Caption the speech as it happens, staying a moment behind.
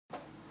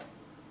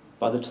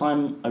By the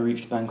time I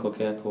reached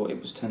Bangkok airport,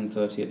 it was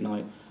 10:30 at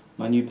night.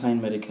 My new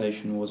pain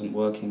medication wasn't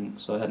working,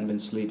 so I hadn't been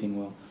sleeping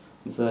well.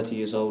 I'm 30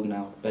 years old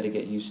now, better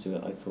get used to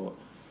it, I thought.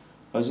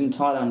 I was in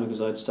Thailand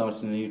because I had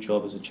started a new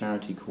job as a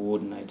charity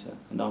coordinator,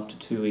 and after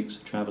 2 weeks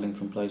of travelling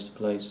from place to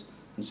place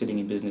and sitting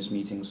in business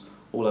meetings,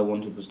 all I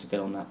wanted was to get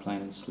on that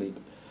plane and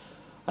sleep.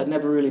 I'd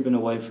never really been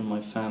away from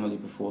my family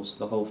before, so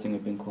the whole thing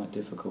had been quite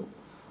difficult.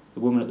 The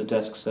woman at the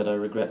desk said, "I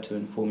regret to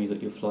inform you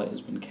that your flight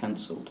has been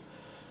cancelled,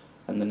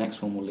 and the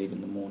next one will leave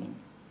in the morning."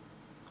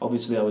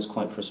 Obviously I was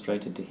quite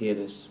frustrated to hear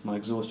this. My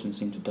exhaustion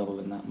seemed to double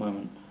in that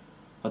moment.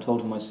 I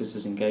told her my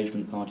sister's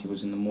engagement party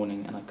was in the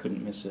morning and I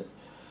couldn't miss it.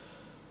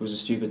 It was a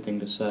stupid thing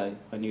to say.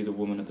 I knew the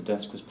woman at the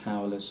desk was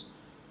powerless.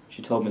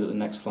 She told me that the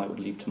next flight would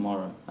leave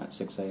tomorrow at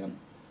 6 a.m.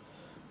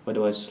 "Where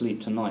do I sleep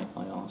tonight?"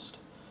 I asked.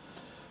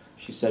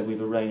 She said,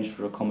 "We've arranged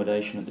for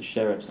accommodation at the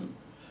Sheraton.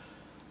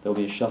 There'll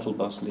be a shuttle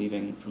bus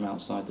leaving from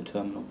outside the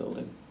terminal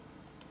building."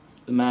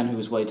 The man who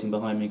was waiting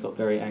behind me got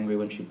very angry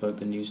when she broke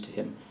the news to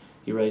him.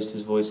 He raised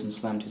his voice and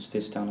slammed his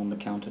fist down on the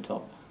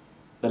countertop.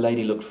 The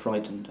lady looked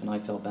frightened, and I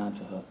felt bad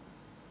for her.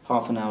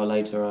 Half an hour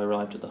later I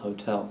arrived at the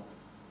hotel.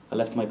 I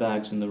left my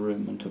bags in the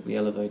room and took the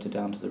elevator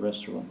down to the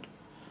restaurant.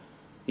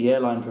 The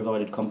airline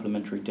provided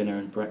complimentary dinner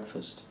and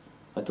breakfast.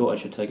 I thought I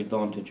should take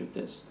advantage of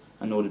this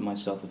and ordered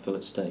myself a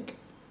fillet steak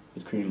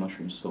with creamy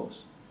mushroom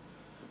sauce.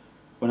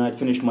 When I had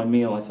finished my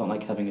meal, I felt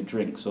like having a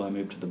drink, so I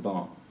moved to the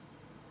bar.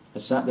 I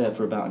sat there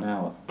for about an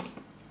hour,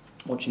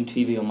 watching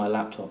TV on my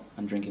laptop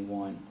and drinking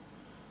wine.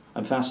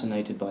 I'm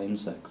fascinated by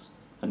insects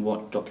and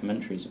watch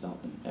documentaries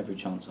about them every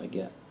chance I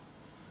get.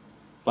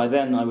 By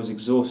then I was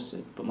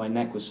exhausted, but my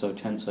neck was so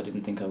tense I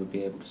didn't think I would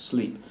be able to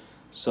sleep,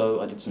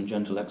 so I did some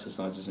gentle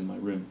exercises in my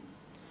room.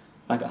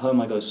 Back at home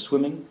I go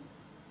swimming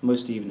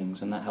most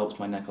evenings, and that helps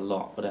my neck a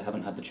lot, but I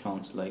haven't had the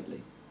chance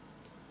lately.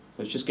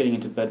 I was just getting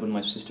into bed when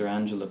my sister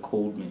Angela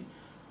called me.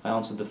 I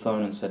answered the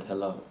phone and said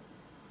hello.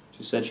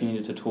 She said she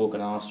needed to talk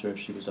and I asked her if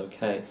she was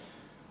okay.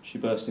 She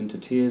burst into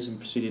tears and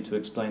proceeded to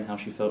explain how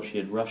she felt she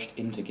had rushed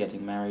into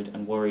getting married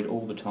and worried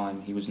all the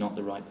time he was not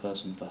the right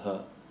person for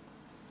her.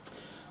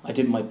 I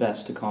did my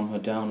best to calm her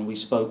down, and we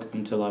spoke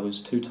until I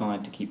was too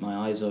tired to keep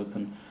my eyes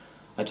open.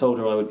 I told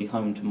her I would be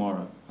home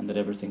tomorrow and that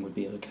everything would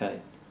be okay.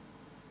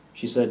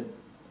 She said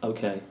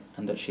okay,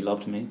 and that she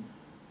loved me.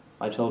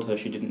 I told her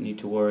she didn't need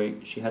to worry,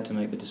 she had to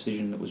make the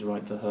decision that was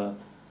right for her,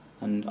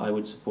 and I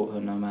would support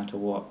her no matter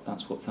what.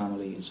 That's what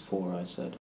family is for, I said.